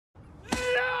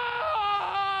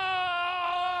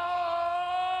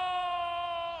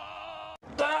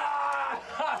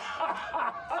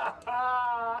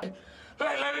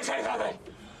say something.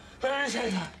 Let me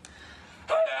say something.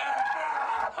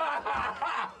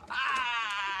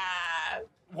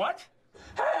 What?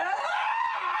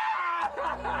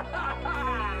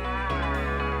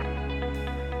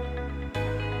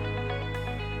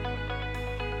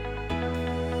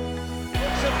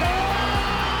 It's a goal!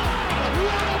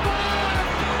 What a ball!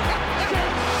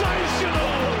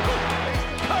 Sensational!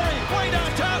 Curry, way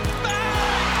downtown.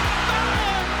 Bang!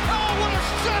 Bang! Oh, what a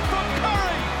shot from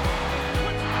Curry!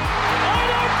 I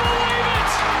don't believe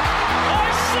it! I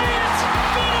see it,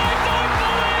 but I don't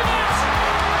believe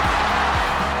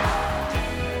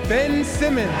it! Ben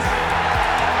Simmons.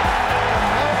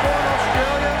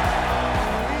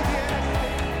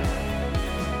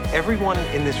 Everyone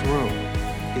in this room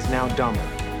is now dumber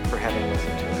for having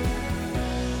listened to it.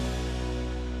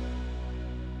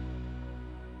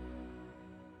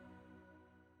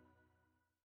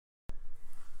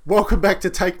 Welcome back to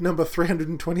take number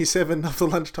 327 of the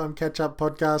Lunchtime Catch Up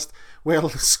podcast, where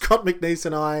Scott McNeese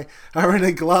and I are in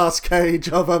a glass cage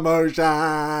of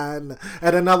emotion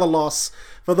at another loss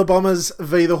for the Bombers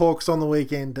v the Hawks on the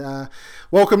weekend.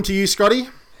 Welcome to you, Scotty.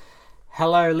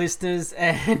 Hello, listeners,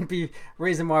 and the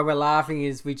reason why we're laughing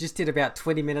is we just did about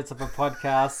 20 minutes of a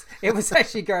podcast. It was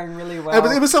actually going really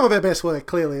well. It was some of our best work,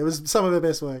 clearly. It was some of our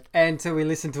best work. Until we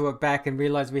listened to it back and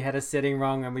realised we had a setting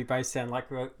wrong and we both sound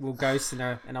like we're ghosts in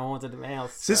a haunted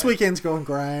house. So. This weekend's gone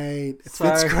great. It's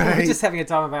great. We're just having a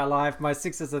time of our life. My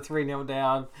Sixers are 3-0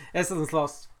 down. Essendon's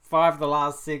lost 5 of the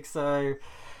last 6, so...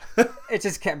 It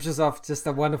just captures off just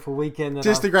a wonderful weekend.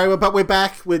 Just a great one. But we're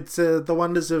back with the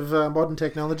wonders of modern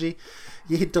technology.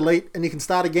 You hit delete and you can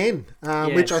start again,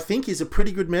 yes. Which I think is a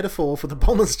pretty good metaphor for the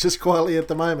Bombers just quietly at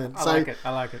the moment. I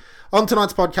like it. On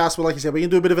tonight's podcast, well, like you said, we're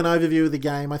going to do a bit of an overview of the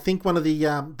game. I think one of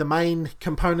the main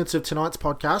components of tonight's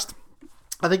podcast,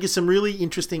 I think, is some really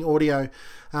interesting audio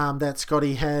that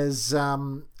Scotty has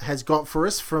got for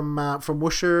us from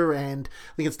Woosher, and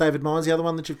I think it's David Myers, the other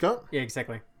one that you've got. Yeah,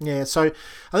 exactly. Yeah, so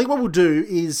I think what we'll do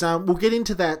is we'll get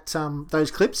into that those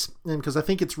clips, because I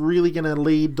think it's really going to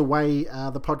lead the way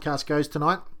the podcast goes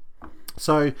tonight.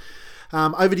 So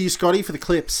over to you, Scotty, for the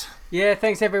clips. Yeah,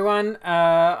 thanks everyone.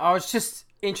 I was just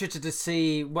interested to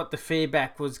see what the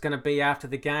feedback was going to be after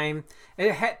the game.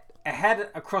 It had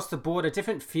across the board a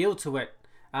different feel to it.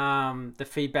 The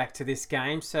feedback to this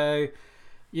game. So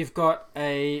you've got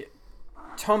a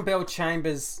Tom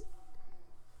Bell-Chambers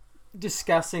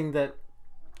discussing that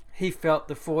he felt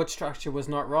the forward structure was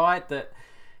not right, that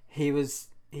he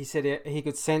said he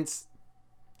could sense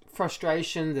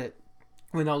frustration that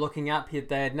we're not looking up,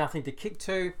 they had nothing to kick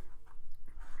to.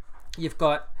 You've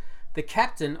got the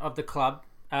captain of the club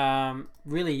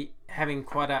really having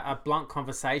quite a blunt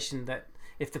conversation that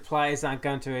if the players aren't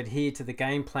going to adhere to the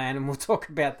game plan, and we'll talk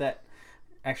about that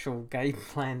actual game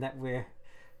plan that we're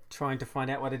trying to find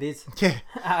out what it is a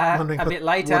bit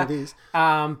later. What it is.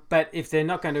 But if they're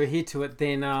not going to adhere to it,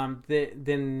 then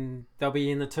they'll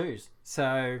be in the twos.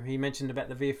 So he mentioned about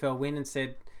the VFL win and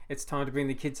said it's time to bring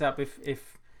the kids up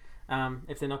if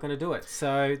they're not going to do it.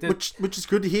 So which is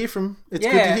good to hear from. It's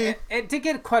good to hear. It did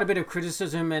get quite a bit of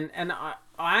criticism, and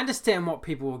I understand what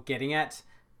people were getting at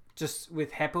just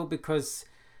with Heppel, because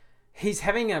he's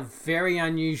having a very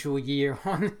unusual year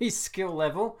on his skill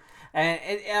level. And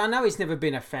I know he's never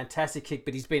been a fantastic kick,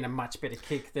 but he's been a much better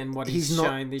kick than what he's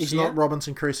shown this year. He's not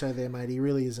Robinson Crusoe there, mate. He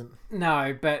really isn't.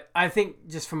 No, but I think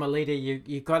just from a leader,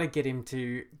 you got to get him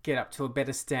to get up to a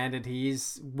better standard. He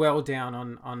is well down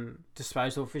on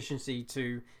disposal efficiency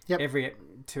to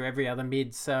every other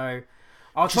mid. So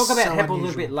I'll talk about Heppel a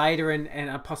little bit later and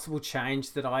a possible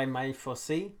change that I may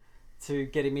foresee to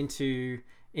get him into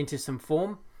some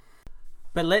form.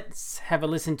 But let's have a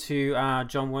listen to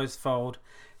John Worsfold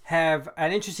have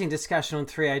an interesting discussion on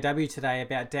 3AW today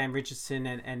about Dan Richardson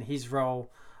and his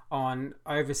role on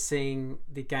overseeing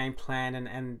the game plan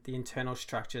and the internal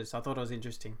structures. I thought it was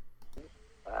interesting.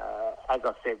 As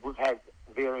I said, we've had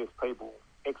various people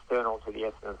external to the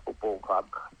Essendon Football Club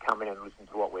come in and listen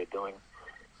to what we're doing.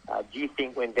 Do you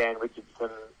think when Dan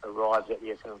Richardson arrives at the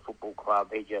Essendon Football Club,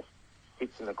 he just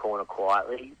sits in the corner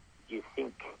quietly? Do you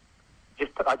think...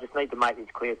 I just need to make this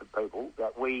clear to people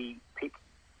that we pick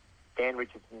Dan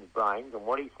Richardson's brains and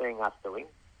what he's seeing us doing,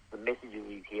 the messages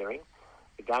he's hearing,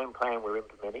 the game plan we're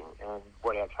implementing, and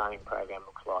what our training program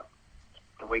looks like.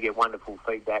 And we get wonderful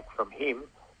feedback from him,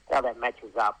 how that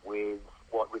matches up with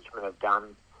what Richmond have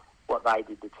done, what they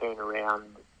did to turn around,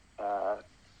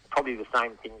 probably the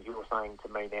same things you're saying to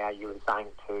me now, you were saying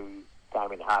to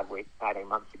Damien Hardwick 18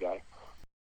 months ago.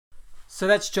 So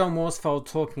that's John Worsfold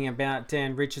talking about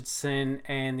Dan Richardson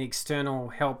and the external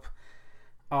help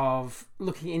of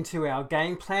looking into our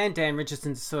game plan. Dan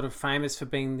Richardson's sort of famous for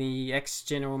being the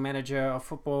ex-general manager of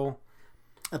football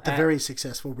at the very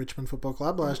successful Richmond Football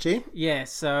Club last year. Yeah,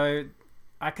 so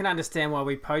I can understand why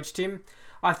we poached him.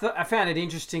 I found it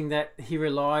interesting that he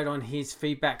relied on his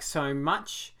feedback so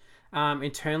much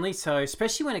internally. So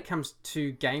especially when it comes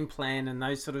to game plan and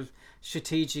those sort of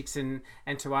strategics and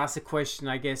to ask a question,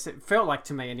 I guess it felt like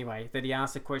to me anyway that he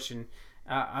asked a question.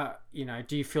 Do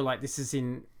you feel like this is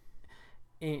in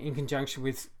conjunction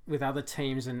with other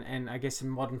teams and I guess in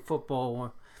modern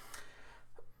football?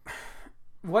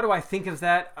 What do I think of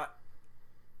that?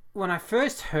 When I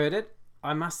first heard it,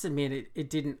 I must admit it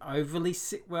didn't overly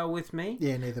sit well with me.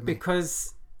 Yeah, neither me.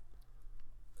 Because,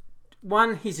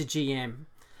 one, he's a GM.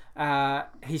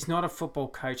 He's not a football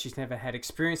coach. He's never had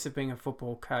experience of being a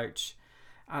football coach.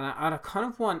 And I kind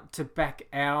of want to back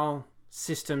our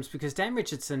systems because Dan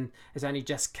Richardson has only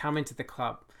just come into the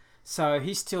club. So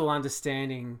he's still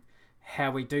understanding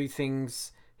how we do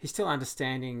things. He's still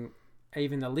understanding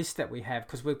even the list that we have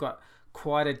because we've got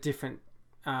quite a different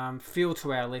feel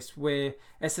to our list where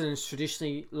Essendon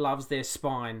traditionally loves their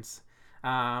spines.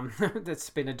 That's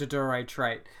been a Dodore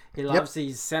trait. He loves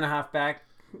his centre-half back,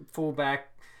 full-back,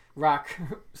 ruck,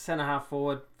 centre-half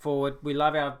forward. We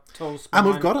love our tall spine.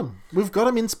 And we've got him. We've got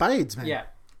him in spades, man. Yeah.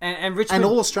 And Richmond,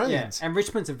 and all Australians. Yeah, and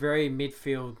Richmond's a very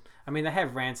midfield. I mean, they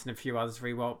have Rance and a few others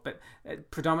Rewalt, but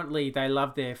predominantly they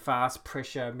love their fast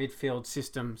pressure midfield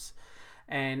systems.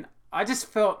 And I just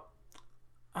felt,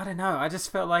 I don't know, I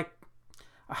just felt like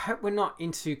I hope we're not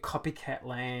into copycat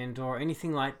land or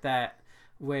anything like that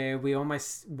where we're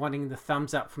almost wanting the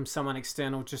thumbs up from someone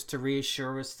external just to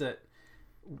reassure us that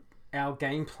our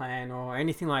game plan or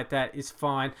anything like that is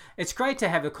fine. It's great to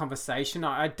have a conversation.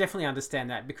 I definitely understand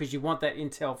that because you want that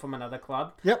intel from another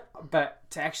club. Yep. But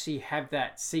to actually have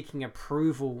that seeking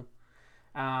approval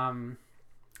and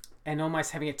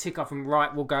almost having a tick off and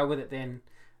right, we'll go with it then.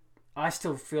 I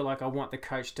still feel like I want the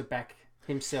coach to back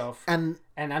himself and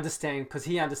understand because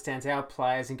he understands our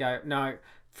players and go, no,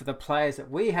 for the players that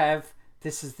we have,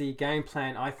 this is the game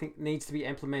plan I think needs to be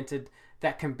implemented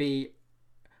that can be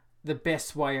the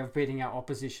best way of beating our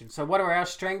opposition. So what are our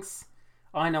strengths?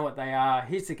 I know what they are.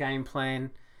 Here's the game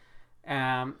plan.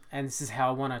 And this is how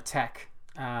I want to attack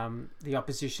the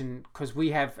opposition because we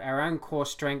have our own core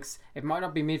strengths. It might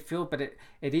not be midfield, but it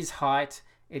is height.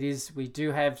 We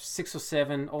do have 6 or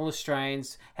 7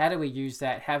 All-Australians. How do we use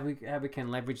that? How we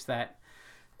can leverage that?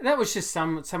 That was just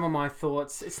some of my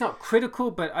thoughts. It's not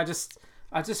critical, but I just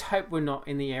hope we're not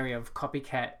in the area of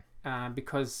copycat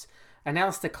because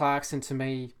Alistair Clarkson to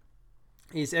me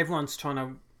is everyone's trying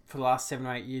to, for the last 7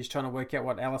 or 8 years, trying to work out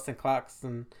what Alistair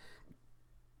Clarkson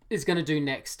is going to do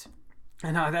next.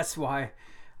 And that's why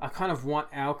I kind of want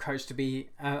our coach to be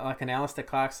like an Alistair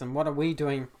Clarkson. What are we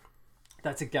doing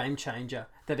that's a game changer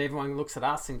that everyone looks at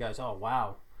us and goes, oh,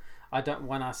 wow. I don't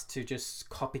want us to just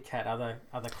copycat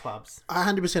other clubs. I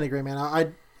 100% agree, man.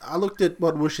 I looked at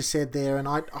what Woosha said there and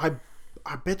I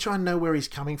bet you I know where he's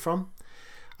coming from.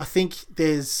 I think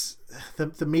there's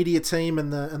the media team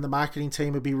and the marketing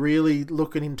team would be really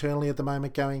looking internally at the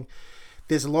moment going,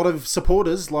 there's a lot of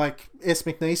supporters like S.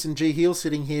 McNeese and G. Heel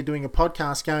sitting here doing a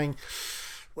podcast going,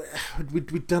 we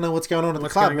don't know what's going on at the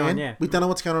club, man. We don't know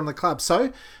what's going on in the club.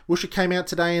 So Woosha came out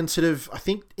today and sort of, I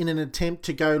think in an attempt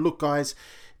to go, look guys,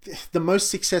 a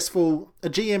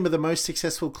GM of the most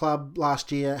successful club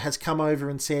last year has come over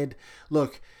and said,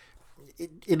 look,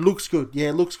 it looks good. Yeah,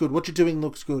 it looks good. What you're doing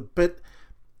looks good. But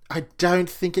I don't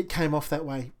think it came off that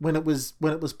way when it was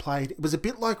played. It was a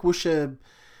bit like Woosha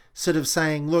sort of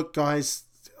saying, "Look, guys,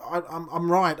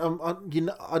 I'm right.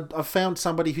 I found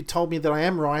somebody who told me that I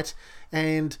am right,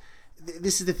 and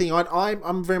this is the thing.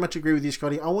 I'm very much agree with you,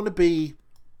 Scotty. I want a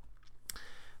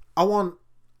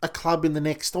club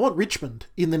I want Richmond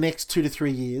in the next 2 to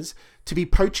 3 years to be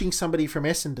poaching somebody from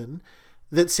Essendon."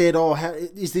 That said,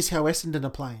 is this how Essendon are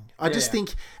playing? I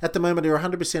think at the moment you're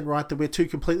 100% right that we're two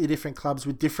completely different clubs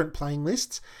with different playing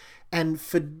lists. And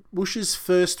for Woosha's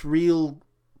first real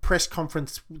press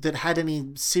conference that had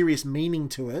any serious meaning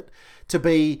to it, to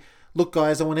be, look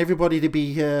guys, I want everybody to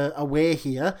be aware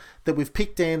here that we've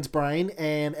picked Dan's brain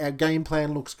and our game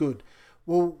plan looks good.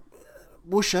 Well,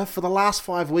 Woosha, for the last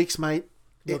 5 weeks, mate...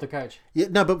 You're the coach. Yeah,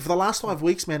 no, but for the last 5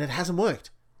 weeks, man, it hasn't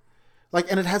worked.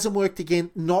 And it hasn't worked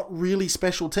against not really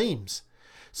special teams.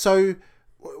 So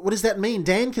what does that mean?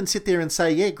 Dan can sit there and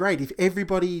say, yeah, great. If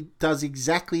everybody does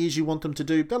exactly as you want them to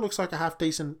do, that looks like a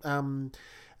half-decent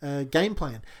game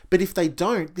plan. But if they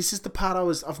don't, this is the part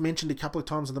I've mentioned a couple of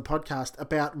times on the podcast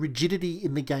about rigidity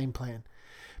in the game plan.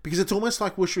 Because it's almost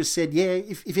like Woosha has said, yeah,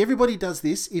 if everybody does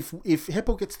this, if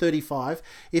Heppel gets 35,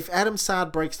 if Adam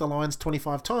Sard breaks the lines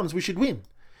 25 times, we should win.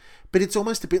 but it's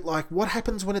almost a bit like, what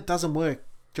happens when it doesn't work,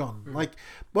 John? Like,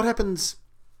 what happens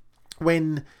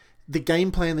when the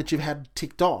game plan that you've had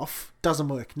ticked off doesn't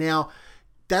work? Now,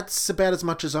 that's about as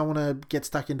much as I want to get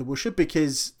stuck into Woosha,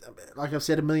 because, like I've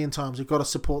said a million times, we've got to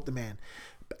support the man.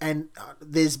 And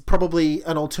there's probably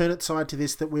an alternate side to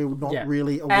this that we're not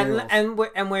really aware of.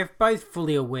 And we're both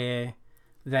fully aware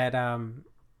that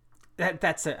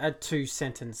that's a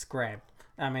two-sentence grab.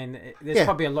 I mean, there's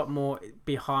probably a lot more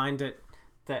behind it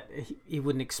that he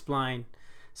wouldn't explain.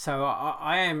 So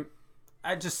I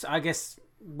guess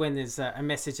when there's a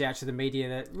message out to the media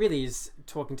that really is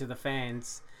talking to the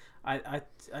fans, I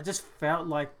just felt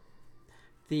like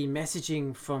the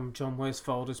messaging from John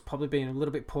Worsfold has probably been a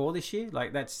little bit poor this year.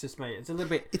 Like, that's just me. It's a little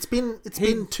bit. It's been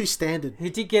too standard. He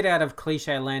did get out of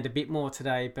cliche land a bit more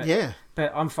today,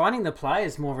 but I'm finding the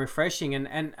players more refreshing.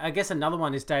 And I guess another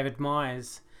one is David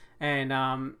Myers. And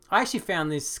I actually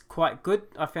found this quite good.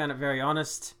 I found it very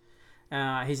honest.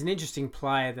 He's an interesting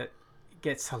player that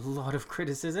gets a lot of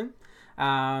criticism,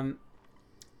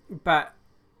 but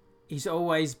he's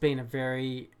always been a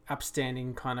very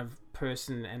upstanding kind of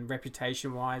person and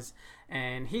reputation-wise.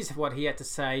 And here's what he had to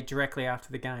say directly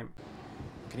after the game.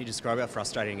 Can you describe how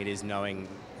frustrating it is knowing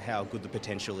how good the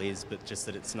potential is, but just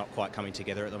that it's not quite coming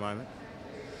together at the moment?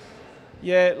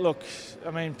 Yeah, look,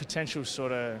 I mean, potential's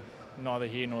sort of neither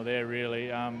here nor there, really.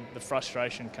 The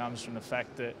frustration comes from the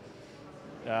fact that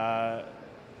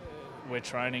we're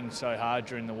training so hard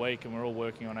during the week and we're all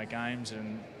working on our games,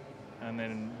 and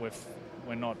then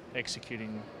we're not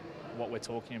executing what we're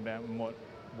talking about and what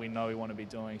we know we want to be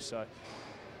doing. So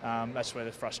that's where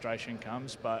the frustration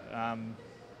comes. But I'm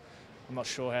not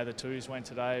sure how the twos went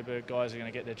today, but guys are going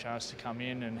to get their chance to come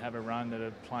in and have a run that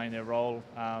are playing their role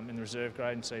in the reserve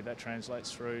grade and see if that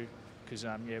translates through, because,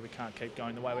 we can't keep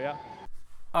going the way we are.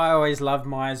 I always love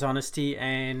Myers' honesty,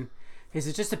 and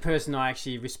he's just a person I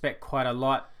actually respect quite a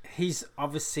lot. He's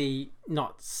obviously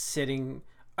not setting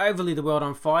overly the world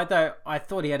on fire, though I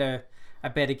thought he had a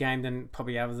better game than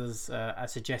probably others are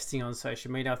suggesting on social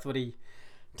media. I thought he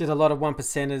did a lot of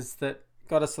 1%ers that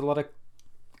got us a lot of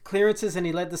clearances, and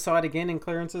he led the side again in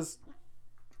clearances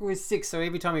with 6. So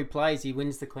every time he plays, he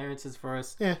wins the clearances for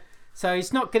us. Yeah. So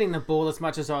he's not getting the ball as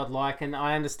much as I'd like, and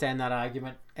I understand that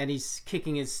argument. And his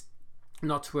kicking is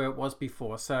not to where it was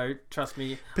before. So trust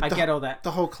me, I get all that.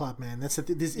 The whole club, man. It's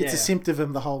a symptom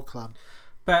of the whole club.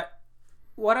 But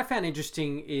what I found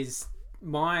interesting is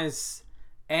Myers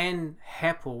and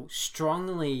Heppel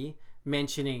strongly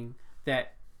mentioning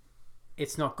that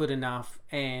it's not good enough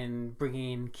and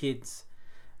bringing in kids.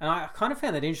 And I kind of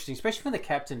found that interesting, especially from the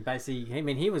captain. Basically, I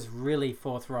mean, he was really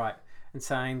forthright in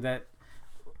saying that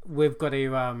we've got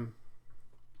to,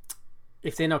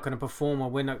 if they're not going to perform or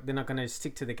they're not going to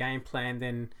stick to the game plan,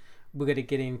 then we're going to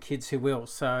get in kids who will.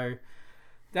 So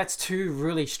that's two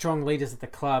really strong leaders at the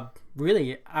club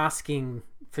really asking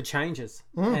for changes.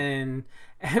 And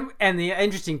the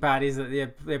interesting part is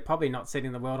that they're probably not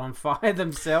setting the world on fire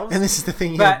themselves. And this is the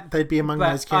thing, they'd be among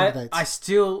those candidates. I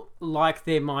still like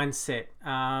their mindset.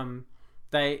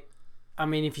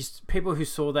 If people who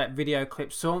saw that video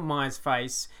clip saw Myers'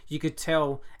 face, you could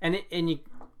tell, and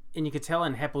you could tell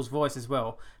in Heppel's voice as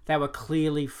well, they were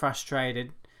clearly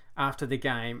frustrated after the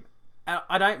game.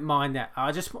 I don't mind that.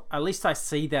 At least I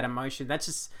see that emotion. That's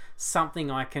just something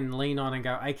I can lean on and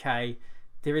go, okay,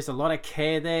 there is a lot of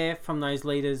care there from those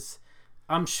leaders.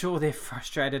 I'm sure they're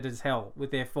frustrated as hell with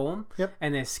their form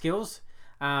and their skills.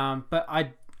 But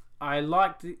I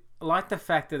like the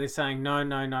fact that they're saying,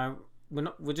 no,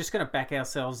 we're just going to back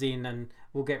ourselves in and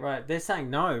we'll get right. They're saying,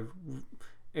 no,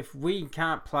 if we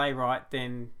can't play right,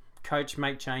 then coach,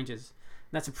 make changes.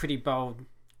 And that's a pretty bold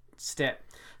step.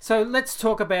 So let's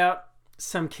talk about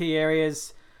some key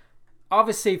areas.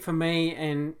 Obviously for me,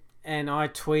 and I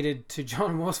tweeted to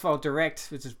John Worsfold direct,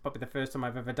 which is probably the first time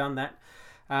I've ever done that,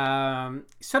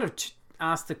 sort of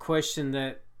asked the question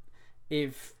that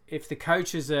if the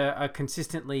coaches are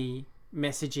consistently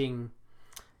messaging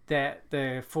that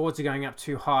the forwards are going up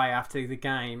too high after the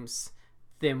games,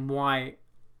 then why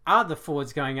are the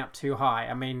forwards going up too high?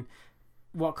 I mean,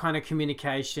 what kind of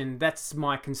communication? That's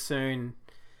my concern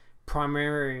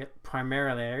primarily.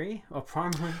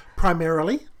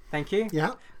 Thank you.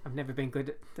 Yeah. I've never been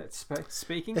good at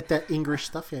speaking. At that English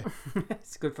stuff, yeah.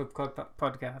 It's good for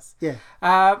podcasts. Yeah.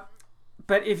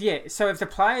 But if the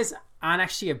players aren't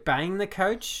actually obeying the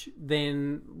coach,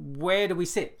 then where do we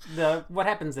sit? What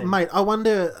happens then? Mate, I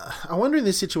wonder in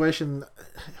this situation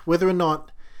whether or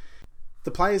not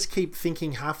the players keep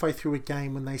thinking halfway through a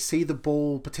game when they see the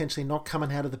ball potentially not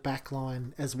coming out of the back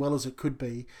line as well as it could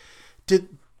be.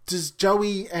 Does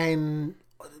Joey and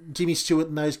Jimmy Stewart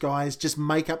and those guys just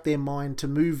make up their mind to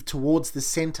move towards the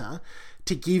centre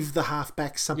to give the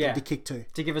halfbacks something to kick to.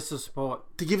 To give us the support.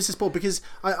 Because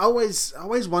I always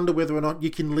wonder whether or not you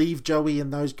can leave Joey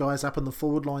and those guys up on the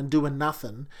forward line doing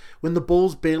nothing when the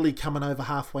ball's barely coming over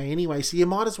halfway anyway. So you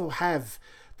might as well have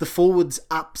the forwards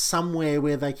up somewhere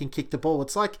where they can kick the ball.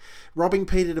 It's like robbing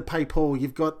Peter to pay Paul.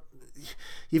 You've got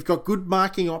good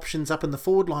marking options up in the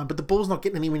forward line, but the ball's not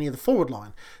getting anywhere near the forward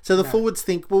line. So the forwards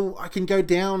think, well, I can go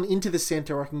down into the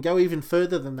centre, or I can go even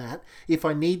further than that if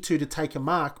I need to take a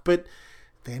mark, but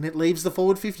then it leaves the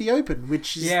forward 50 open,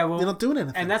 which is they're not doing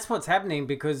anything. And that's what's happening,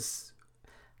 because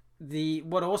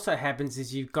what also happens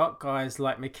is you've got guys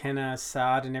like McKenna,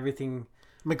 Sard and everything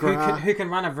McGrath, who can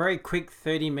run a very quick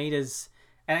 30 metres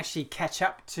and actually catch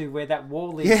up to where that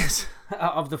wall is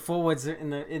of the forwards in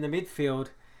the midfield.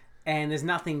 And there's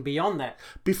nothing beyond that.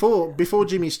 Before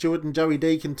Jimmy Stewart and Joey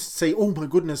D can see, oh my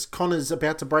goodness, Connor's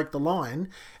about to break the line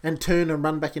and turn and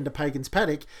run back into Pagan's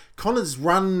paddock, Connor's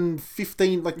run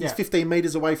 15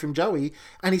 metres away from Joey,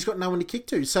 and he's got no one to kick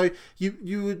to. So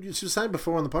you were saying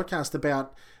before on the podcast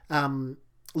about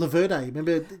Laverde.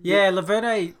 Remember? Yeah,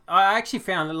 Laverde. I actually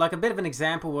found like a bit of an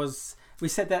example was. We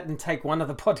said that in take 1 of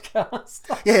the podcast.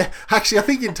 Yeah, actually, I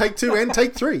think in take 2 and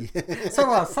take 3.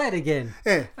 So I'll say it again.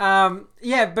 Yeah.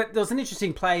 But there was an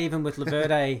interesting play even with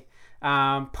Laverde,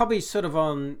 probably sort of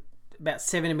on about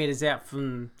 70 metres out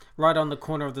from right on the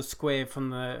corner of the square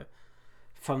from the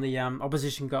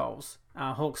opposition goals,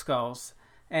 Hawks goals,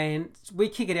 and we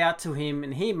kick it out to him,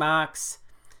 and he marks,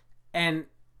 and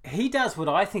he does what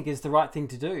I think is the right thing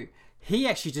to do. He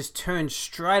actually just turns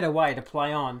straight away to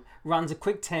play on, runs a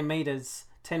quick 10 metres,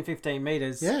 10, 15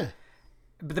 metres. Yeah.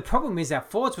 But the problem is our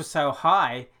forwards were so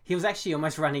high, he was actually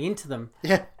almost running into them.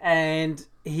 Yeah. And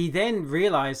he then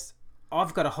realised,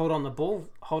 I've got to hold on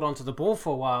to the ball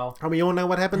for a while. And we all know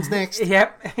what happens next.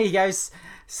 Yep. He goes,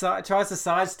 tries to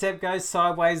sidestep, goes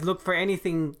sideways, look for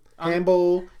anything.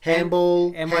 Handball. And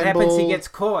what happens, he gets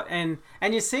caught. And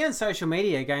you see on social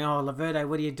media going, oh, Laverde,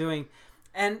 what are you doing?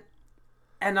 And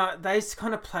those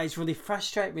kind of plays really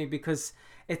frustrate me because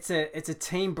it's a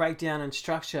team breakdown in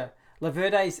structure.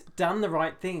 Laverde's done the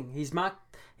right thing. He's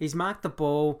marked the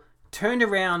ball, turned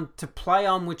around to play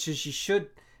on, which is you should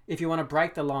if you want to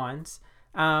break the lines.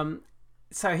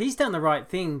 So he's done the right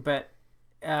thing, but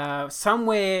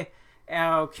somewhere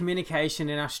our communication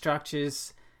and our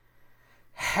structures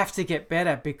have to get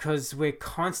better because we're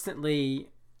constantly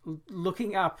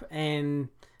looking up and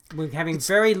we're having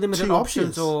very limited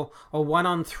options or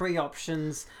 1-on-3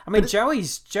 options. I mean,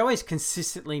 Joey's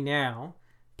consistently now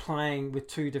playing with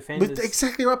 2 defenders.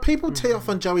 Exactly right. People tee off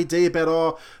on Joey D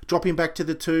about dropping back to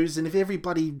the 2s, and if every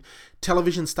bloody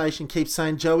television station keeps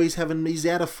saying he's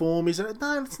out of form, no,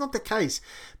 that's not the case.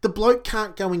 The bloke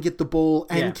can't go and get the ball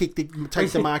and take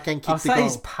the mark and kick the goal. I'll say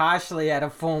he's partially out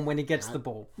of form when he gets the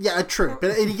ball. Yeah, true.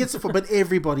 But he gets the ball. But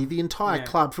everybody, the entire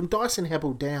club, from Dyson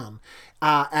Heppel down,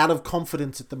 are out of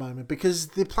confidence at the moment because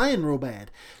they're playing real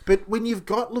bad. But when you've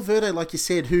got Laverde, like you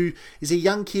said, who is a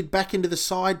young kid back into the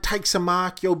side, takes a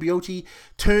mark, Yo Beauty,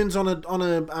 turns on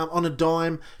a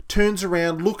dime, turns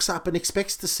around, looks up and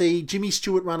expects to see Jimmy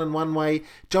Stewart running one way,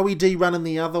 Joey D running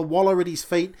the other, Waller at his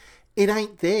feet. It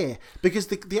ain't there because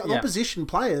the opposition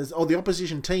players or the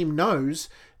opposition team knows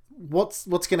what's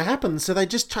going to happen. So they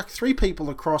just chuck 3 people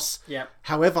across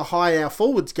however high our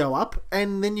forwards go up,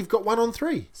 and then you've got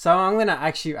 1-on-3. So I'm going to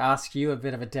actually ask you a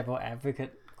bit of a devil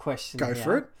advocate question. Go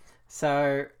for it.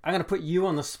 So I'm going to put you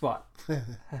on the spot, which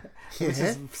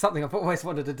is something I've always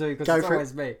wanted to do because it's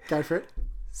always me. Go for it.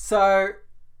 So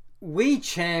we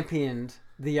championed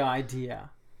the idea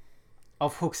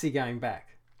of Hooksy going back.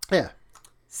 Yeah.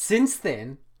 Since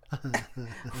then,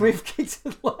 we've kicked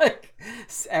like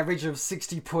average of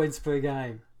 60 points per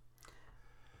game.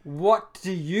 What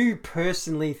do you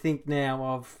personally think now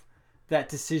of that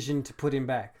decision to put him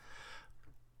back?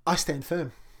 I stand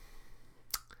firm.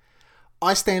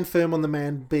 I stand firm on the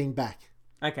man being back.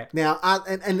 Okay. Now,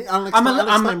 and I'll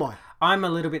explain why. I'm a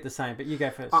little bit the same, but you go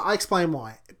first. I explain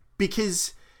why.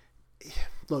 Because,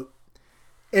 look,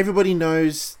 everybody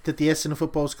knows that the Essendon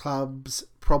Football Club's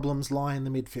problems lie in the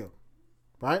midfield,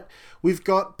 right? We've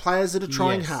got players that are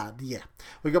trying hard. Yeah.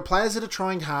 We've got players that are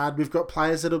trying hard. We've got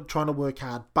players that are trying to work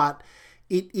hard, but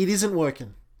it isn't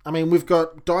working. I mean, we've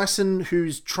got Dyson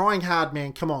who's trying hard,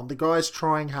 man. Come on, the guy's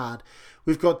trying hard.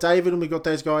 We've got David and we've got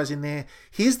those guys in there.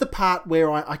 Here's the part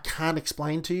where I can't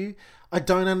explain to you. I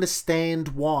don't understand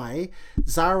why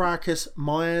Zarakis,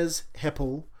 Myers,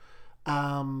 Heppel,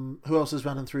 who else is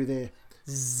running through there?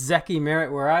 Zachy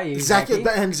Merritt, where are you?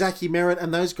 Zachy Merritt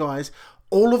and those guys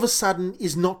all of a sudden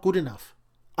is not good enough.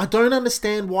 I don't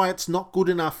understand why it's not good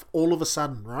enough all of a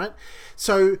sudden, right?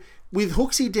 So with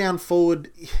Hooksy down forward,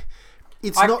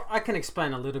 I can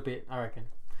explain a little bit, I reckon.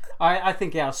 I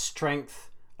think our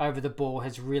strength over the ball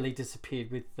has really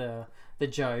disappeared with the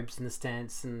Jobs and the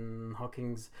Stance and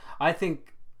Hockings. I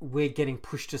think we're getting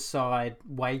pushed aside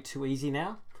way too easy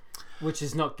now, which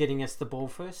is not getting us the ball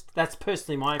first. That's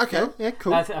personally my feel. Okay, yeah,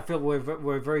 cool. I feel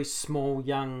we're a very small,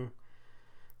 young,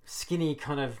 skinny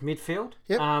kind of midfield.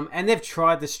 Yep. And they've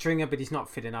tried the Stringer, but he's not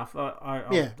fit enough.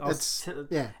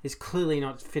 He's clearly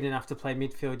not fit enough to play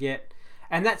midfield yet.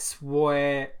 And that's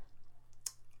where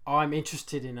I'm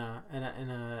interested in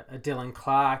a Dylan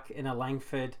Clark, in a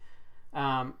Langford,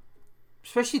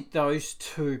 especially those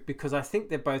two, because I think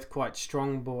they're both quite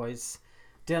strong boys.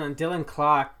 Dylan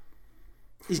Clark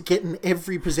is getting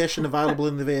every possession available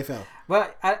in the VFL. Well,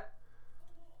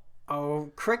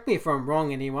 correct me if I'm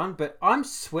wrong, anyone, but I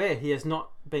swear he has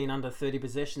not been under 30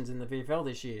 possessions in the VFL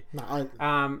this year.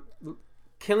 No,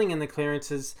 killing in the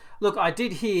clearances. Look, I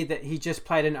did hear that he just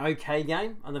played an okay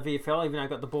game on the VFL, even though I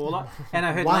got the ball up. And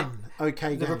I heard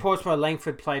the reports by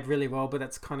Langford played really well, but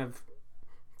that's kind of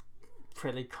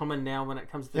fairly common now when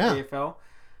it comes to the VFL.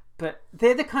 But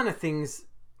they're the kind of things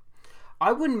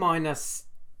I wouldn't mind us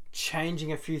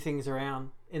changing a few things around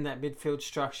in that midfield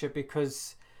structure,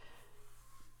 because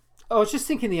I was just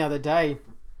thinking the other day,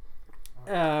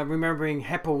 remembering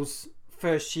Heppel's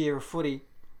first year of footy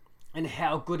and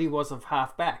how good he was of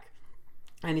half-back.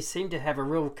 And he seemed to have a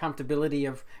real comfortability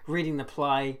of reading the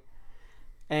play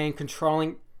and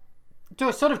controlling,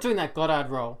 sort of doing that Goddard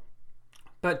role.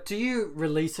 But do you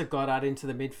release a Goddard into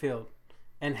the midfield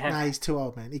and have... No, he's too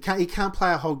old, man. He can't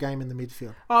play a whole game in the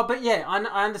midfield. Oh, but yeah,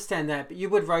 I understand that. But you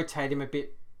would rotate him a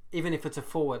bit, even if it's a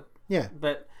forward. Yeah.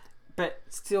 But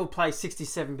still play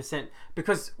 67%,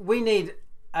 because we need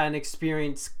an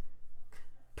experienced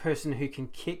person who can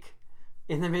kick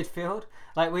in the midfield.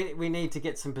 Like, we need to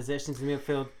get some possessions in the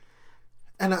midfield.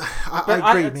 And I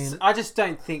agree, man. I just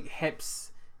don't think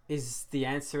Heps is the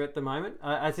answer at the moment.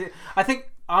 I think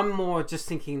I'm more just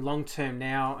thinking long term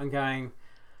now and going,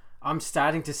 I'm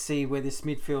starting to see where this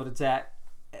midfield is at.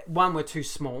 One, we're too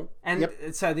small. And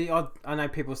so I know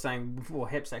people are saying, well,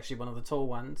 Heps actually one of the tall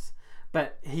ones,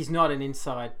 but he's not an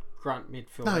inside grunt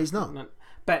midfielder. No, he's not.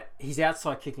 But his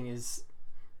outside kicking is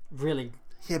really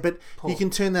but poor. You can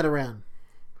turn that around,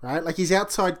 right? Like, his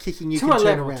outside kicking, you can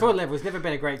turn around. To a level, he's never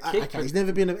been a great kick. Okay, he's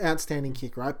never been an outstanding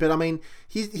kick, right? But I mean,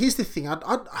 here's the thing.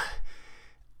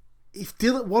 If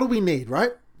Dylan, what do we need,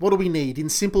 right? What do we need? In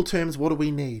simple terms, what do we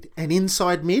need? An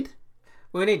inside mid?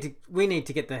 We need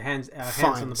to get our hands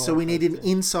on the ball. So we need an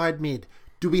inside mid.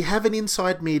 Do we have an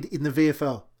inside mid in the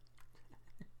VFL?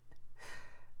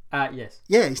 Yes.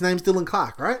 Yeah, his name's Dylan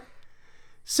Clark, right?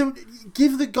 So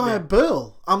give the guy a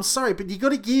burl. I'm sorry, but you got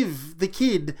to give the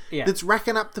kid that's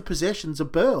racking up the possessions a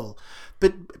burl.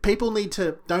 But people need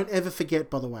to, don't ever forget,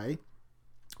 by the way,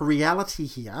 reality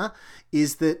here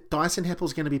is that Dyson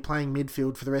Heppel's going to be playing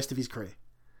midfield for the rest of his career.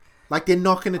 Like, they're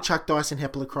not going to chuck Dyson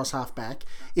Heppel across half-back.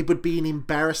 It would be an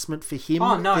embarrassment for him.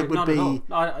 Oh, no, it would not be... at all.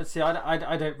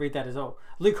 I don't read that at all.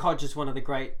 Luke Hodge is one of the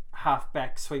great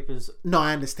half-back sweepers. No,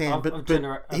 I understand,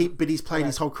 but he's played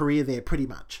his whole career there pretty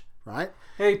much, right?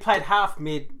 Yeah, he played half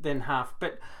mid, then half.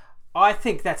 But I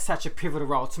think that's such a pivotal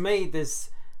role. To me, there's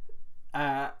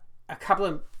a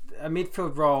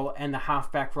midfield role and the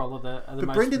half-back role are the most important.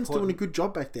 But Brendan's doing a good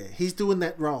job back there. He's doing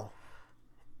that role.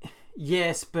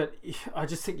 Yes, but I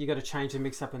just think you got to change the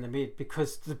mix-up in the mid,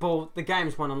 because the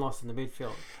game's won and lost in the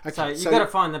midfield. Okay, so you got to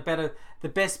find the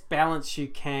best balance you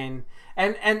can.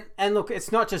 And look,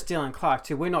 it's not just Dylan Clark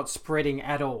too. We're not spreading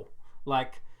at all.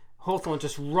 Like, Hawthorn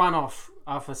just run off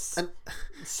us.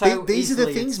 So these are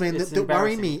the things, man, that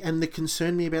worry me and that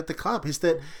concern me about the club. Is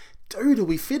that, dude, are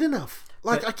we fit enough?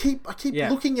 Like, I keep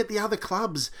looking at the other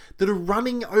clubs that are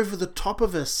running over the top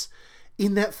of us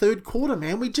in that third quarter,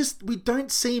 man. We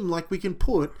don't seem like we can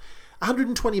put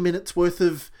 120 minutes worth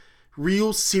of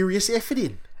real serious effort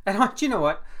in. And do you know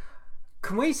what?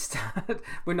 Can we start?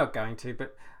 We're not going to,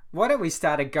 but why don't we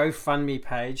start a GoFundMe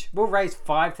page? We'll raise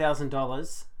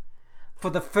 $5,000 for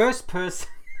the first person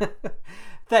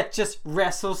that just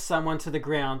wrestles someone to the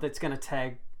ground that's going to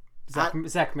tag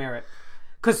Zach Merritt.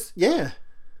 Because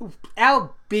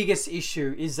our biggest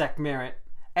issue is Zach Merritt.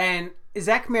 And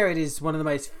Zach Merritt is one of the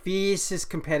most fiercest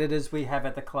competitors we have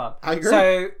at the club. I agree.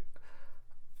 So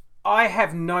I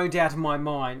have no doubt in my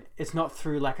mind it's not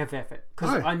through lack of effort.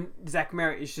 Because Zach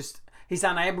Merritt is just... He's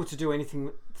unable to do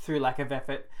anything through lack of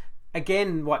effort.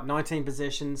 Again, 19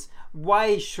 possessions,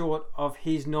 way short of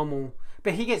his normal...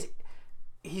 But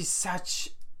he's such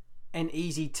an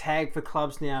easy tag for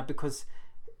clubs now because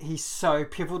he's so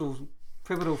pivotal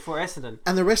pivotal for Essendon.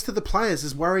 And the rest of the players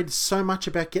is worried so much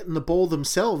about getting the ball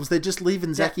themselves. They're just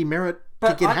leaving Zachy Merritt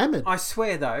to get hammered. I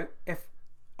swear, though, if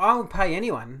I would pay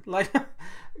anyone, like,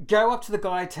 go up to the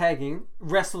guy tagging,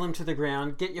 wrestle him to the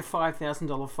ground, get your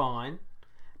 $5,000 fine,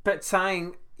 but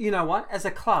saying, you know what, as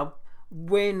a club,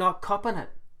 we're not copping it.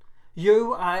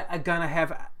 You are going to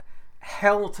have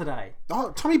hell today.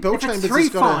 Oh, Tommy Bellchambers if it's 3 has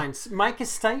got fines, make a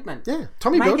statement. Yeah,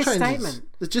 Tommy make Bellchambers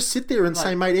just sit there and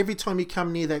say, mate, every time you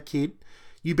come near that kid,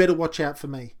 you better watch out for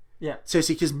me. Yeah.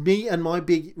 Seriously, because me and my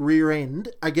big rear end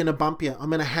are going to bump you. I'm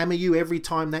going to hammer you every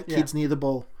time that kid's near the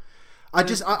ball.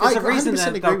 There's a reason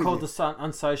that they're called the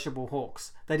unsociable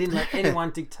Hawks. They didn't let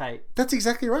anyone dictate. That's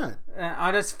exactly right.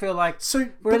 I just feel like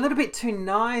we're a little bit too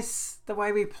nice the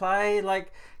way we play.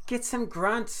 Like, get some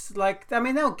grunts. Like, I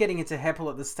mean, they were getting into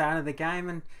Heppel at the start of the game,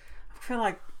 and I feel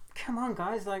like, come on,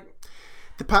 guys. Like,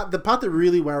 the part that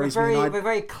really worries me. We're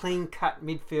very clean cut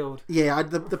midfield. Yeah,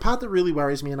 the part that really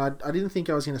worries me, and I didn't think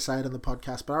I was going to say it on the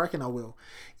podcast, but I reckon I will,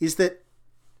 is that.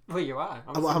 Well, you are.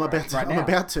 I'm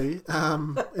about to.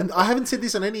 And I haven't said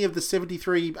this on any of the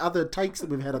 73 other takes that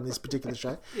we've had on this particular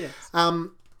show. Yes. I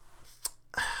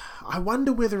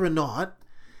wonder whether or not,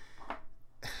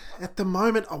 at the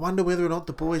moment,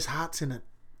 the boys' heart's in it.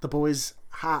 The boys'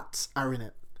 hearts are in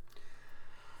it.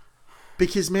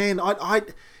 Because, man,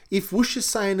 if Whoosh is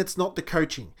saying it's not the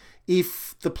coaching,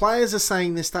 if the players are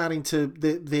saying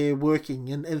they're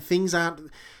working and things aren't,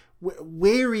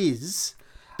 where is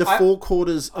the 4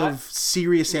 quarters of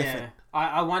serious effort?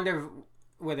 I wonder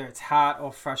whether it's heart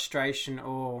or frustration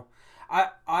or...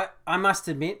 I must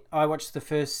admit, I watched the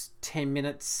first 10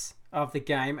 minutes of the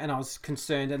game and I was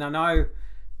concerned. And I know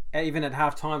even at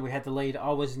halftime we had the lead.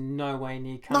 I was nowhere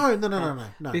near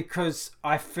No. Because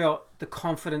I felt the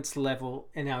confidence level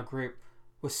in our group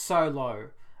was so low.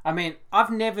 I mean,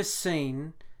 I've never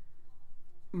seen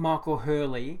Michael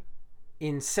Hurley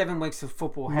in 7 weeks of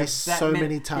football have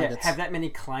many targets. Yeah, have that many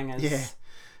clangers. Yeah.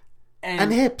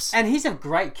 And hips. And he's a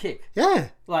great kick. Yeah.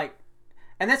 Like,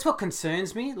 and that's what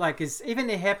concerns me. Like, is even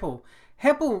the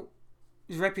Heppel's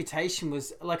reputation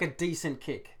was like a decent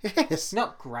kick. Yes.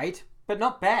 Not great, but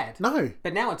not bad. No.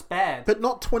 But now it's bad. But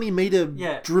not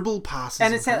 20-metre dribble passes.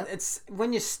 And it's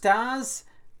when your stars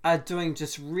are doing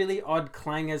just really odd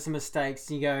clangers and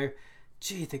mistakes, and you go,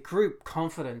 gee, the group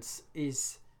confidence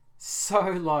is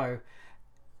so low.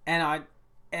 And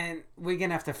we're going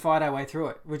to have to fight our way through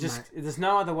it. There's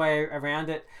no other way around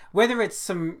it. Whether it's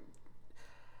some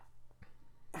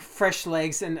fresh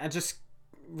legs, and it just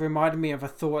reminded me of a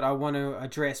thought I want to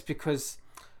address, because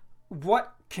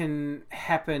what can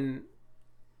happen,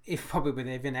 if probably with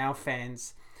even our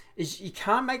fans, is you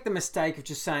can't make the mistake of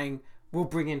just saying, we'll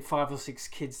bring in 5 or 6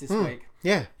 kids this week.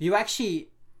 Yeah. You actually,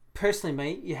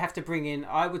 personally, you have to bring in,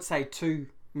 I would say, 2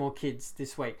 more kids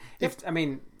this week. Yep.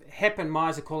 Hep and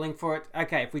Myers are calling for it.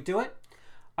 Okay, if we do it,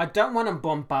 I don't want a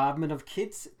bombardment of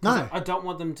kids. No. I don't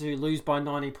want them to lose by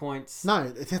 90 points. No,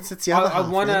 that's the other half. I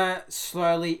want to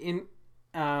slowly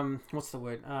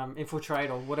infiltrate,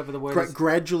 or whatever the word is.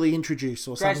 Gradually introduce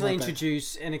or something Gradually like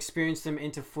introduce and experience them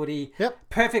into footy. Yep.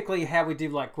 Perfectly how we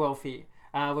did like Guelph.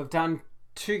 We've done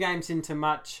 2 games into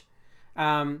much.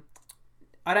 I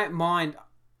don't mind.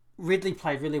 Ridley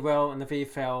played really well in the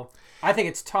VFL. I think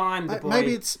it's time the boy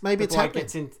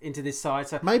gets into this side.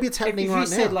 So maybe it's happening right now. If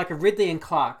you said like a Ridley and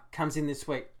Clark comes in this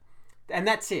week, and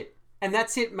that's it. And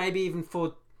that's it maybe even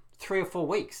for 3 or 4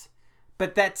 weeks.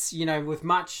 But that's, with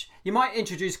much... You might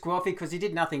introduce Guelphy because he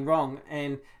did nothing wrong,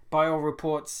 and by all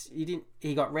reports,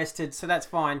 he got rested, so that's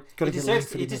fine. He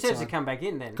deserves to come back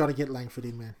in then. Got to get Langford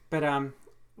in, man. But,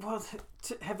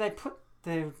 have they put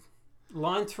the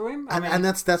line through him? And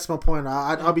that's my point.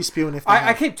 I'll be spewing if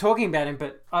I keep talking about him,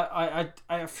 but I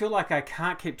feel like I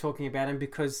can't keep talking about him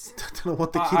because... I don't know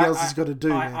what the kid else has got to do,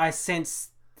 man. I sense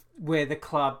where the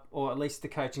club, or at least the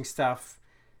coaching staff,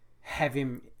 have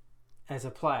him as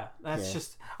a player. That's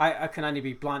just... I can only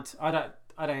be blunt. I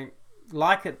don't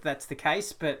like it that's the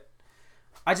case, but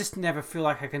I just never feel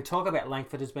like I can talk about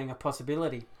Langford as being a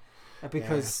possibility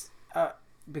because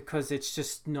it's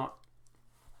just not...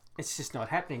 It's just not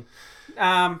happening.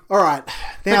 All right.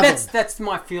 Now but that's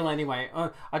my feel anyway.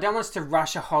 I don't want us to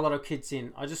rush a whole lot of kids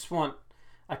in. I just want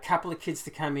a couple of kids to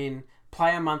come in,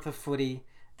 play a month of footy,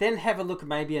 then have a look at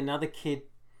maybe another kid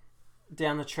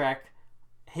down the track.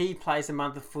 He plays a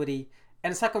month of footy,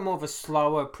 and it's like more of a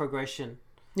slower progression.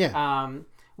 Yeah.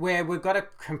 Where we've got a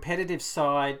competitive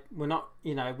side. We're not,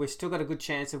 we've still got a good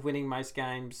chance of winning most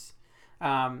games.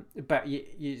 But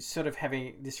you sort of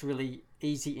having this really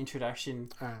easy introduction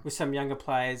with some younger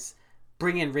players.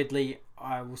 Bring in Ridley.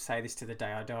 I will say this to the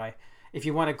day I die. If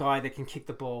you want a guy that can kick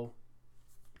the ball,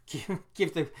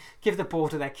 give the ball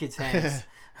to that kid's hands.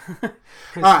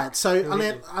 All right, so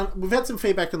we've had some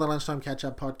feedback on the Lunchtime Catch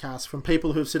Up podcast from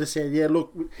people who've sort of said, "Yeah,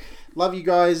 look, love you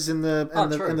guys and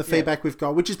the feedback we've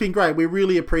got, which has been great. We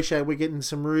really appreciate it. We're getting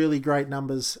some really great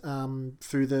numbers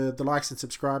through the likes and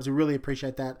subscribes. We really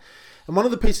appreciate that. And one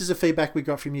of the pieces of feedback we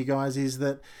got from you guys is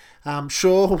that,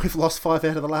 sure, we've lost 5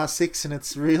 out of the last 6, and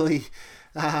it's really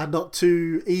not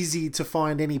too easy to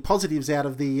find any positives out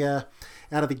of the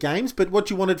games, but what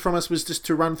you wanted from us was just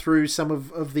to run through some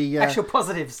of the actual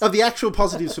positives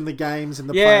from the games and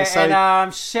the players. So,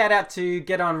 and shout out to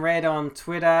Get On Red on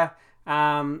Twitter.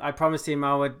 I promised him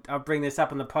I'll bring this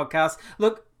up on the podcast.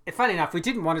 Look, funny enough, we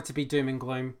didn't want it to be doom and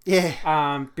gloom.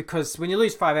 Yeah. Because when you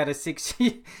lose 5 out of 6,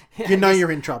 you know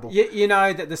you're in trouble. You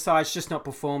know that the side's just not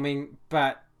performing,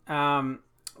 but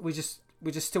we just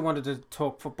still wanted to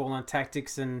talk football and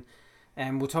tactics, and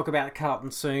we'll talk about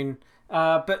Carlton soon.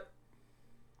 But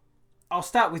I'll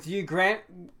start with you, Grant.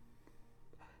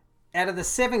 Out of the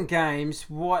 7 games,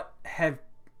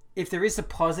 if there is a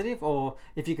positive, or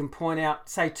if you can point out,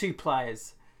 say, 2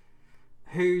 players,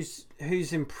 who's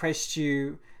impressed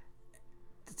you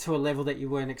to a level that you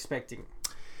weren't expecting?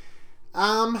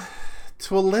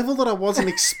 To a level that I wasn't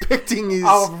expecting is...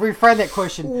 I'll reframe that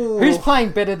question. Ooh. Who's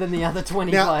playing better than the other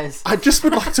 20 players? I just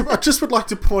would like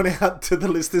to point out to the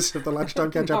listeners of the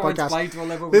Lunchtime Catch Up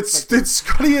podcast that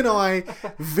Scotty and I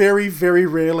very, very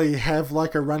rarely have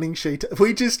like a running sheet.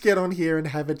 We just get on here and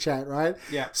have a chat, right?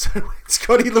 Yeah. So when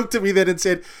Scotty looked at me then and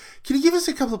said, "Can you give us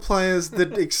a couple of players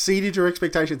that exceeded your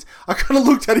expectations?" I kind of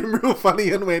looked at him real funny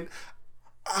and went,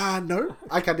 no,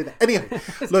 I can't do that. Anyway,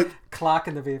 look. Clark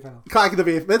in the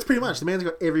VFL. That's pretty much. The man's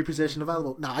got every possession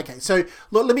available. No, okay. So,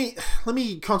 look, let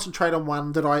me concentrate on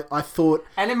one that I thought...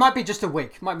 And it might be just a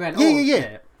week.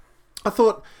 Yeah. I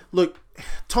thought, look,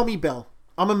 Tommy Bell.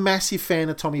 I'm a massive fan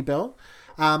of Tommy Bell.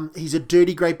 He's a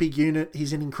dirty, great big unit.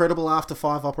 He's an incredible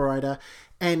after-5 operator.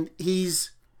 And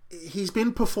he's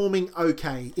been performing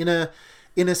okay. In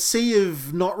a sea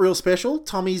of not real special,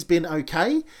 Tommy's been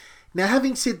okay. Now,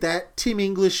 having said that, Tim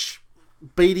English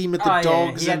beat him at the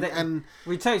Dogs. And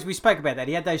we spoke about that.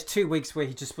 He had those 2 weeks where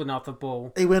he just went off the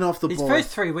ball. His ball. His first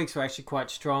 3 weeks were actually quite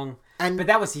strong. But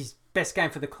that was his best game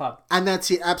for the club. And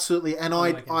that's it, absolutely. And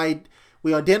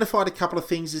we identified a couple of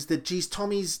things, is that, geez,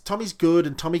 Tommy's good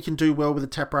and Tommy can do well with the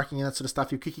tap racking and that sort of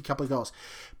stuff. He'll kick a couple of goals.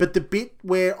 But the bit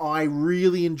where I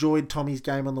really enjoyed Tommy's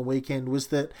game on the weekend was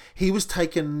that he was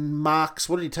taking marks.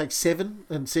 What did he take? 7?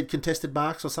 And said contested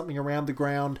marks or something around the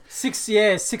ground. 6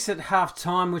 at half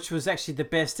time, which was actually the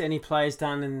best any player's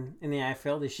done in the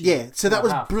AFL this year. Yeah, so that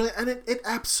was brilliant. And it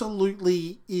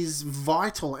absolutely is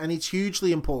vital, and it's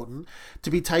hugely important to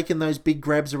be taking those big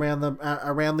grabs around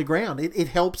the ground. It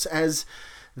helps as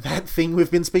that thing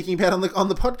we've been speaking about on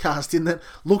the podcast, in that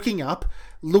looking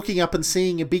up and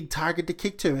seeing a big target to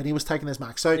kick to, and he was taking those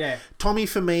marks. So yeah. Tommy,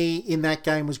 for me, in that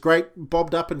game was great.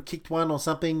 Bobbed up and kicked one or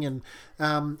something, and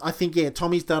I think,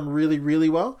 Tommy's done really, really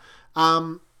well.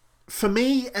 For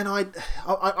me, and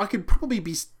I could probably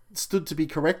be stood to be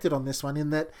corrected on this one,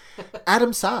 in that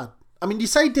Adam Sard. I mean, you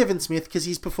say Devon Smith because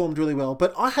he's performed really well,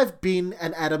 but I have been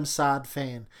an Adam Sard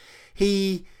fan.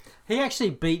 He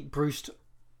actually beat Bruce,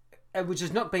 which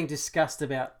is not being discussed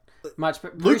about much.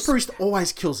 But Luke Bruce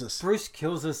always kills us. Bruce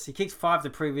kills us. He kicked 5 the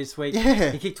previous week.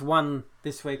 Yeah. He kicked 1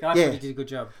 this week. I thought he did a good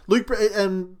job.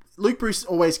 Luke Bruce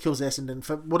always kills Essendon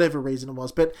for whatever reason it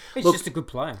was. But he's just a good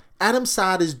player. Adam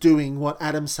Sard is doing what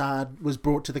Adam Sard was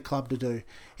brought to the club to do.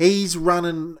 He's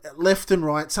running left and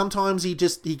right. Sometimes he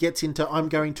gets into I'm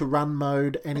going to run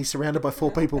mode, and he's surrounded by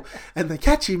 4 people and they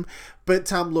catch him.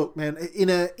 But look, man, in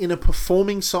a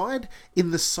performing side, in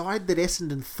the side that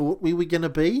Essendon thought we were going to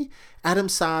be, Adam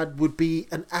Sard would be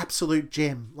an absolute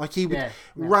gem. Like he would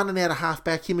running out of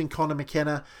halfback, him and Connor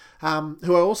McKenna,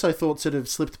 who I also thought sort of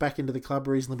slipped back into the club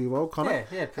reasonably well, Connor.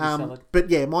 Yeah, pretty solid.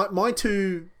 But yeah, my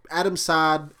 2, Adam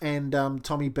Sard and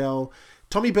Tommy Bell.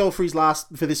 Tommy Bell for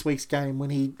this week's game, when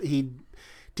he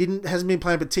hasn't been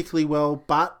playing particularly well,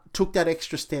 but took that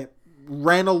extra step,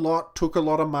 ran a lot, took a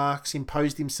lot of marks,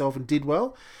 imposed himself, and did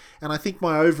well. And I think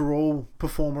my overall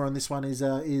performer on this one is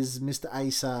Mr.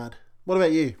 A. Sard. What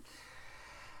about you?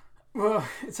 Well,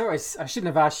 it's always... I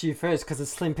shouldn't have asked you first, because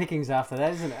it's slim pickings after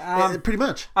that, isn't it? Pretty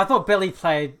much. I thought Belly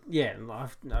played... Yeah,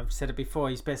 I've said it before,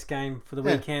 his best game for the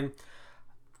weekend.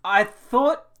 I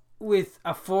thought with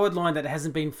a forward line that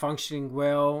hasn't been functioning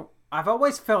well, I've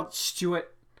always felt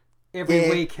Stewart every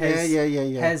week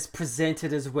has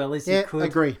presented as well as he could. I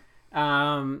agree.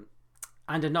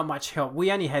 Under not much help.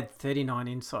 We only had 39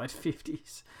 inside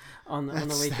 50s on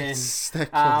the weekend.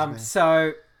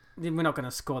 So we're not going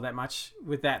to score that much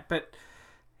with that. But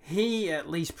he at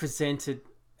least presented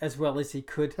as well as he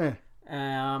could. Yeah.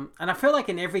 And I feel like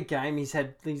in every game he's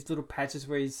had these little patches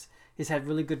where he's had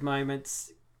really good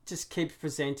moments, just keeps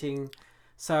presenting.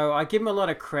 So I give him a lot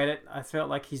of credit. I felt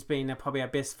like he's been probably our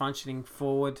best functioning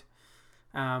forward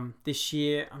this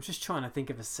year. I'm just trying to think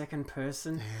of a second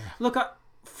person. Yeah. Look,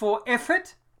 for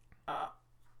effort,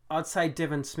 I'd say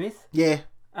Devon Smith. Yeah.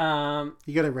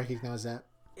 You got to recognise that.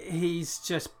 He's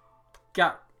just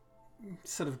gut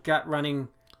running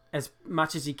as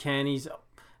much as he can. He's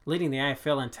leading the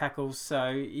AFL in tackles,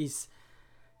 so he's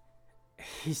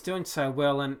doing so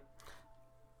well. And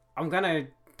I'm going to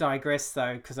digress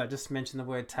though, because I just mentioned the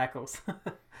word tackles.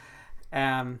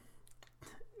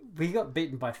 We got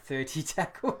beaten by 30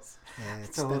 tackles. Yeah,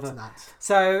 that's nuts.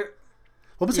 So,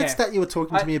 what was that stat you were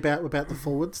talking to me about the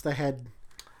forwards? They had...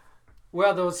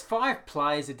 Well, there was 5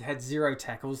 players that had 0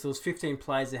 tackles. There was 15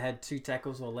 players that had 2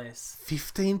 tackles or less.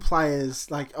 15 players,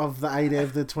 like of the 8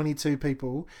 of the 22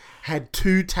 people, had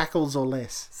 2 tackles or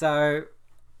less. So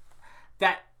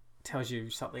that tells you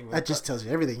something. That just tells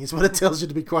you everything. Is what it tells you,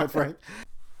 to be quite frank.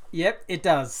 Yep, it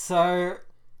does. So,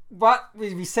 but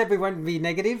we said we won't be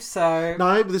negative. So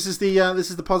no, but this is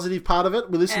the positive part of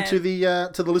it. We listen to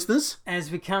the listeners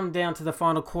as we come down to the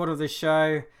final quarter of the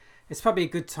show. It's probably a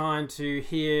good time to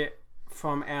hear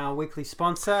from our weekly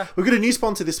sponsor. We've got a new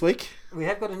sponsor this week. We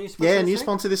have got a new sponsor. Yeah, a new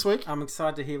sponsor this week. I'm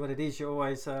excited to hear what it is. You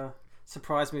always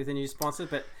surprise me with a new sponsor,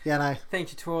 but yeah, no.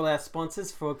 Thank you to all our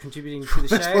sponsors for contributing to the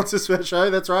show. Sponsors for the show,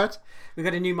 that's right. We've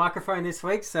got a new microphone this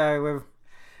week, so we're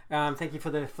thank you for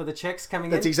the checks coming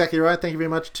in. That's exactly right. Thank you very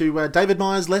much to David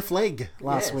Myers' left leg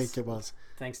last week. It was.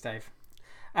 Thanks, Dave.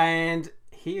 And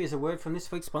here is a word from this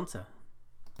week's sponsor.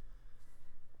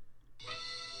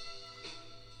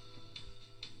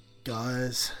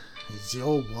 Guys, is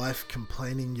your wife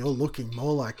complaining you're looking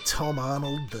more like Tom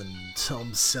Arnold than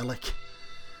Tom Selleck?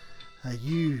 Are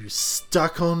you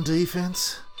stuck on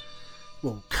defense?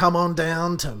 Well, come on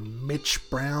down to Mitch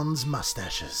Brown's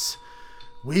Mustaches.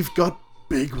 We've got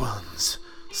big ones,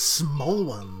 small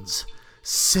ones,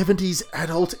 70s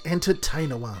adult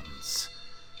entertainer ones.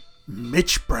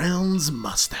 Mitch Brown's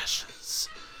Mustaches.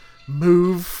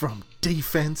 Move from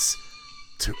defense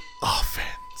to offense.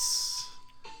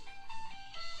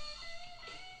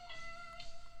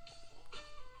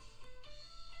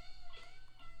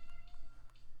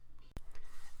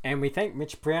 And we thank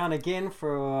Mitch Brown again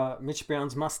for Mitch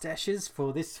Brown's Mustaches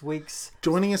for this week's...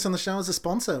 Joining us on the show as a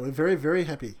sponsor. We're very, very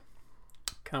happy.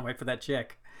 Can't wait for that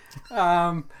check.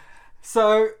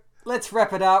 So, let's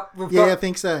wrap it up. I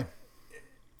think so.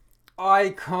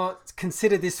 I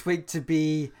consider this week to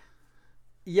be...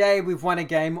 Yay, we've won a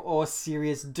game, or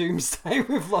serious doomsday.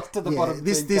 We've lost to the bottom.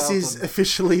 This is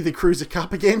officially the Cruiser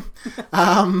Cup again.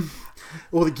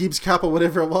 Or the Gibbs Cup or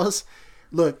whatever it was.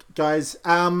 Look, guys...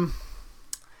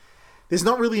 There's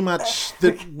not really much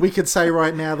that we could say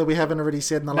right now that we haven't already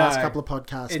said in the last couple of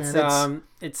podcasts.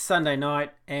 It's Sunday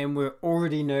night and we're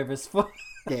already nervous for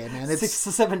it's 6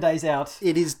 to 7 days out.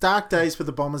 It is dark days for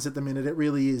the Bombers at the minute. It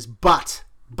really is. But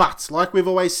like we've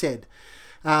always said,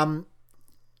 now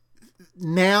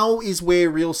is where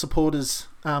real supporters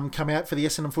come out for the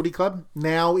Essendon Footy Club.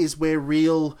 Now is where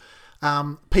real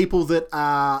people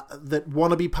that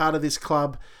want to be part of this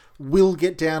club will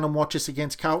get down and watch us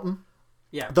against Carlton.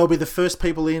 Yeah. They'll be the first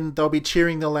people in, they'll be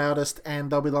cheering the loudest, and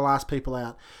they'll be the last people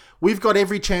out. We've got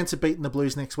every chance of beating the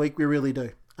Blues next week. We really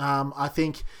do. I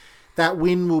think that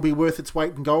win will be worth its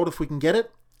weight in gold if we can get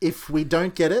it. If we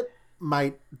don't get it,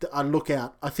 mate, look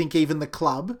out. I think even the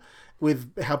club,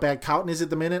 with how bad Carlton is at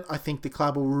the minute, I think the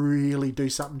club will really do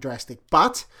something drastic.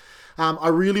 But... I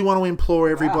really want to implore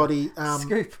everybody... Wow.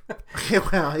 Scoop.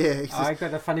 I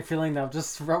got a funny feeling they'll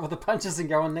just roll with the punches and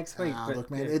go on next week. Look,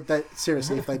 man,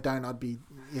 seriously, if they don't, I'd be...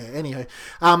 Yeah, anyhow.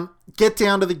 Get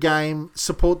down to the game,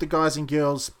 support the guys and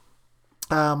girls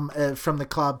from the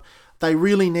club. They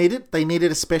really need it. They need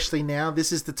it especially now.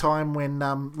 This is the time when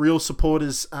real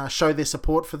supporters show their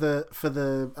support for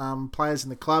the players in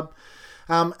the club.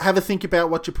 Have a think about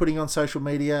what you're putting on social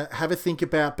media. Have a think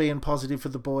about being positive for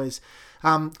the boys.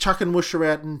 Chucking Woosher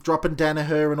out and dropping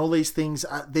Danaher and all these things,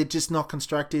 they're just not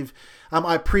constructive.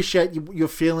 I appreciate you're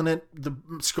feeling it.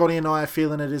 Scotty and I are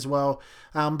feeling it as well.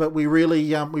 But we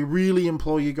really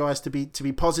implore you guys to be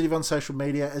positive on social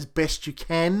media as best you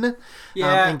can,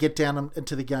 and get down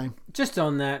into the game. Just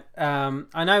on that,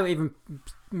 I know even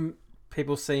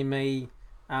people see me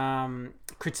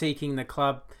critiquing the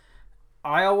club.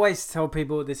 I always tell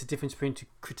people there's a difference between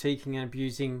critiquing and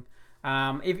abusing.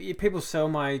 If people saw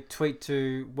my tweet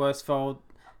to Worsfold,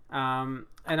 and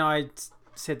I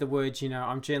said the words,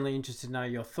 I'm genuinely interested to know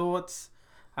your thoughts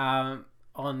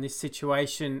on this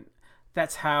situation.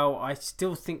 That's how I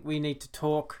still think we need to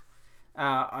talk.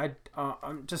 I'm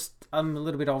a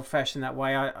little bit old fashioned that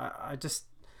way.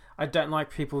 I don't like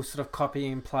people sort of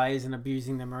copying plays and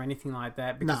abusing them or anything like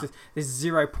that, because there's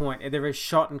 0 point. There is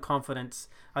shot and confidence.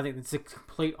 I think it's the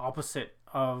complete opposite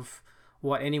of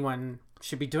what anyone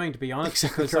should be doing, to be honest.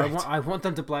 Exactly, because I want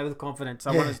them to play with confidence.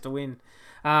 I want us to win.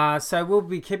 So we'll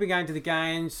be keeping going to the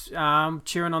games,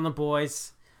 cheering on the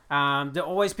boys. There'll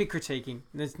always be critiquing.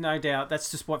 There's no doubt.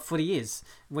 That's just what footy is,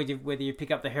 whether you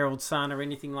pick up the Herald Sun or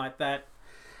anything like that.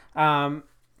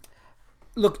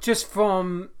 Look, just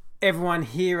from everyone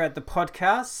here at the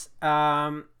podcast,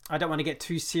 I don't want to get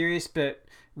too serious, but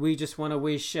we just want to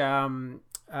wish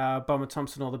Bomber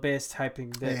Thompson all the best,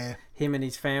 hoping that him and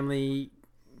his family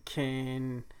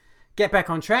can get back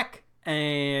on track.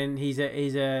 And he's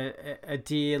a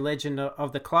dear legend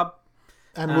of the club.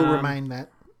 And will remain that.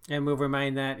 And will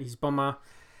remain that. He's Bomber.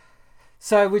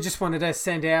 So we just wanted to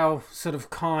send our sort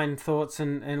of kind thoughts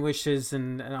and wishes,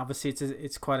 and obviously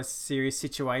it's quite a serious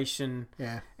situation.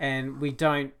 Yeah. And we're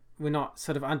not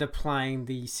sort of underplaying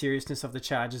the seriousness of the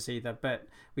charges either, but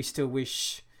we still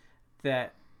wish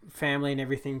that family and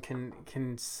everything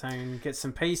can soon get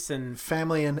some peace. And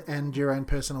family and your own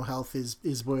personal health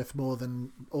is worth more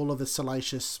than all of the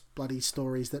salacious bloody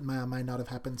stories that may or may not have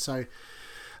happened. So,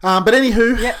 but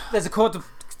anywho, yeah, there's a court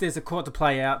to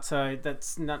play out. So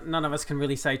that's none of us can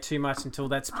really say too much until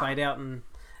that's played out, and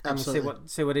we'll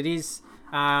see what it is.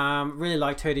 Really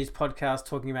liked Hurdy's podcast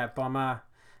talking about Bomber.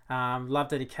 Loved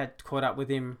that he caught up with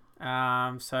him.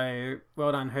 So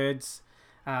well done, Herds.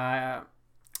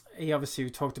 He obviously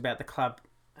talked about the club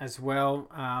as well.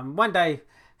 One day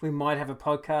we might have a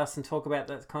podcast and talk about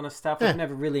that kind of stuff. We've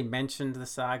never really mentioned the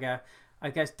saga. I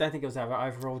guess don't think it was our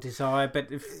overall desire, but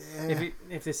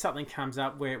if there's something comes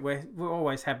up, we're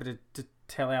always happy to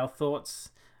tell our thoughts.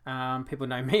 People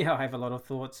know me; I have a lot of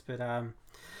thoughts, but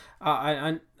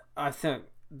I think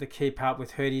the key part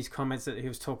with Hurdy's comments that he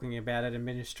was talking about at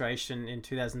administration in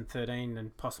 2013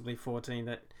 and possibly 14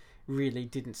 that really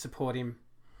didn't support him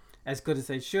as good as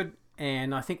they should,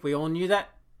 and I think we all knew that,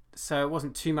 so it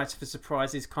wasn't too much of a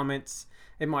surprise, his comments.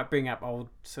 It might bring up old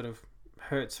sort of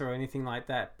hurts or anything like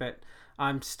that, but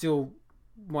I'm still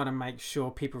want to make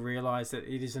sure people realise that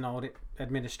it is an old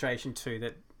administration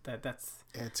too, that's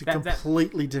it's a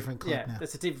completely different club now.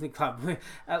 That's a different club.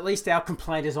 At least our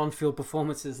complaint is on-field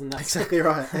performances, and that's exactly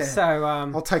right. Yeah. So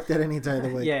I'll take that any day of the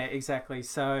week. Yeah, exactly.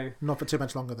 So not for too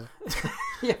much longer though.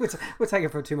 Yeah, we'll take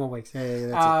it for 2 more weeks. Yeah,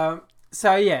 that's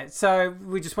it. So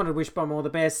we just wanted to wish Bomb all the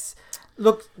best.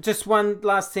 Look, just one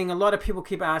last thing. A lot of people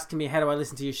keep asking me, how do I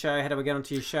listen to your show? How do I get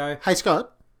onto your show? Hey,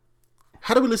 Scott,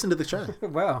 how do we listen to the show?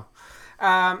 Well,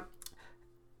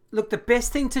 look, the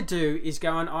best thing to do is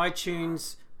go on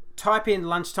iTunes, type in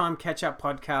Lunchtime Catch Up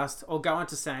Podcast, or go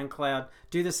onto SoundCloud,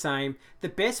 do the same. The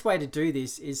best way to do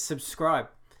this is subscribe.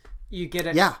 You get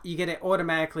it. Yeah. You get it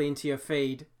automatically into your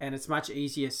feed, and it's much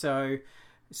easier. So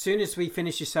as soon as we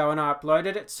finish your show and I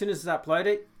uploaded it, as soon as it's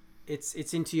uploaded,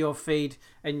 it's into your feed,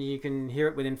 and you can hear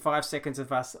it within 5 seconds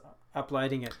of us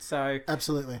uploading it. So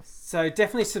absolutely. So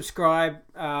definitely subscribe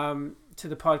to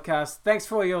the podcast. Thanks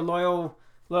for your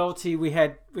loyalty.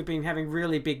 We've been having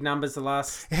really big numbers the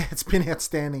last. Yeah, it's been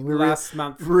outstanding. Last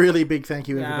month. Really big thank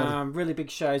you, everybody. Really big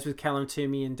shows with Callum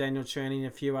Toomey and Daniel Cherney and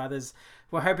a few others.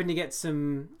 We're hoping to get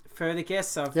some further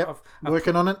guests. I've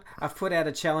working on it. I've put out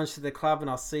a challenge to the club, and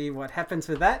I'll see what happens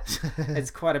with that.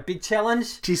 It's quite a big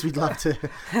challenge. Jeez, we'd love to.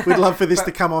 We'd love for this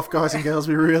to come off, guys and girls.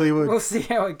 We really would. We'll see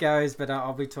how it goes, but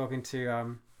I'll be talking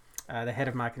to the head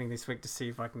of marketing this week to see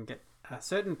if I can get a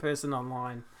certain person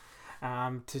online,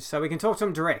 so we can talk to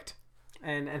them direct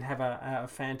and have a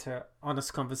fan to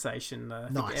honest conversation. I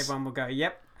think everyone will go,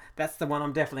 yep, that's the one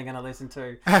I'm definitely going to listen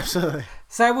to. Absolutely.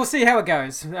 So we'll see how it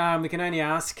goes. We can only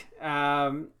ask.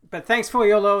 But thanks for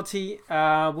your loyalty.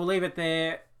 We'll leave it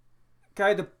there.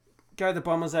 Go the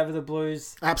Bombers over the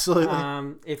Blues.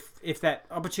 Absolutely. If that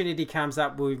opportunity comes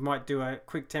up, we might do a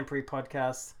quick temporary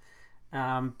podcast.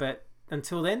 But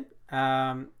until then,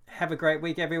 have a great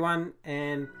week, everyone,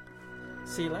 and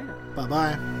see you later.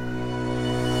 Bye-bye.